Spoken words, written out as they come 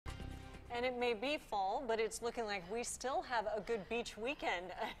And it may be fall, but it's looking like we still have a good beach weekend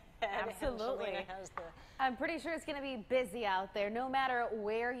ahead. Absolutely. Angelina has the... I'm pretty sure it's going to be busy out there, no matter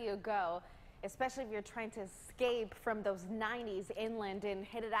where you go, especially if you're trying to escape from those 90s inland and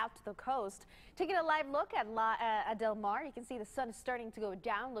headed out to the coast. Taking a live look at Del Mar, you can see the sun is starting to go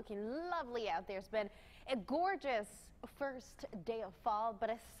down, looking lovely out there. It's been a gorgeous first day of fall, but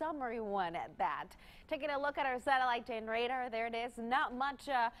a summery one at that. Taking a look at our satellite and radar, there it is. Not much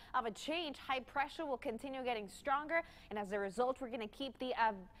of a change. High pressure will continue getting stronger, and as a result, we're going to keep the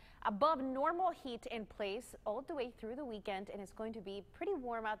above normal heat in place all the way through the weekend, and it's going to be pretty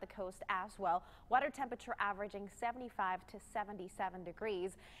warm out the coast as well. Water temperature averaging 75 to 77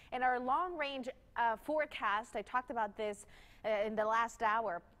 degrees. In our long range forecast, I talked about this in the last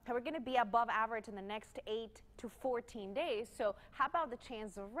hour. We're going to be above average in the next 8 to 14 days. So how about the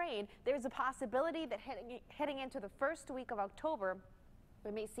chance of rain? There's a possibility that heading into the first week of October,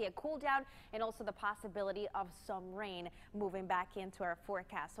 we may see a cool down and also the possibility of some rain moving back into our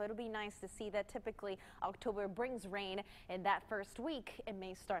forecast. So it'll be nice to see that. Typically October brings rain, and that first week it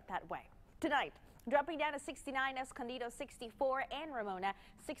may start that way. Tonight, dropping down to 69 Escondido, 64 in Ramona,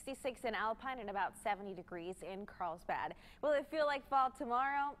 66 in Alpine, and about 70 degrees in Carlsbad. Will it feel like fall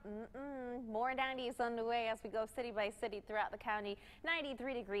tomorrow? More 90s on the way as we go city by city throughout the county.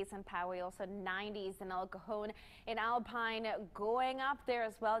 93 degrees in Poway, also 90s in El Cajon. In Alpine, going up there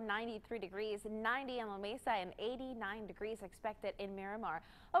as well, 93 degrees, 90 in La Mesa, and 89 degrees expected in Miramar.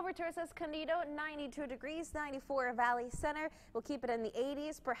 Over to Escondido, 92 degrees, 94 Valley Center. We'll keep it in the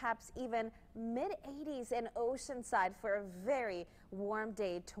 80s, perhaps even mid-80s in Oceanside for a very warm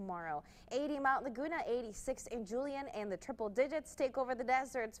day tomorrow. 80 Mount Laguna, 86 in Julian, and the triple digits take over the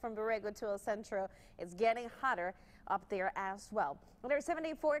deserts from Borrego to El Centro. It's getting hotter up there as well. With our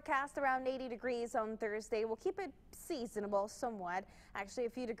 7-day forecast, around 80 degrees on Thursday. We'll keep it seasonable somewhat. Actually, a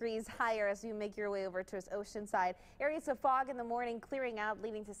few degrees higher as you make your way over to Oceanside. Areas of fog in the morning clearing out,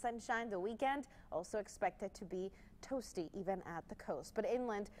 leading to sunshine the weekend. Also expected to be toasty even at the coast. But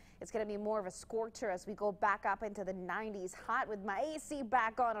inland, it's going to be more of a scorcher as we go back up into the 90s. Hot with my AC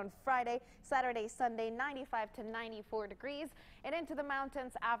back on Friday, Saturday, Sunday, 95 to 94 degrees. And into the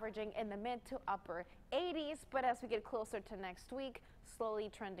mountains, averaging in the mid to upper 80s. But as we get closer to next week,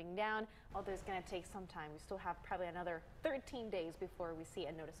 slowly trending down. Although it's going to take some time. We still have probably another 13 days before we see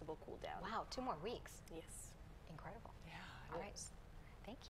a noticeable cool down. Wow, 2 more weeks. Yes. Incredible. Yeah. All right. Thank you.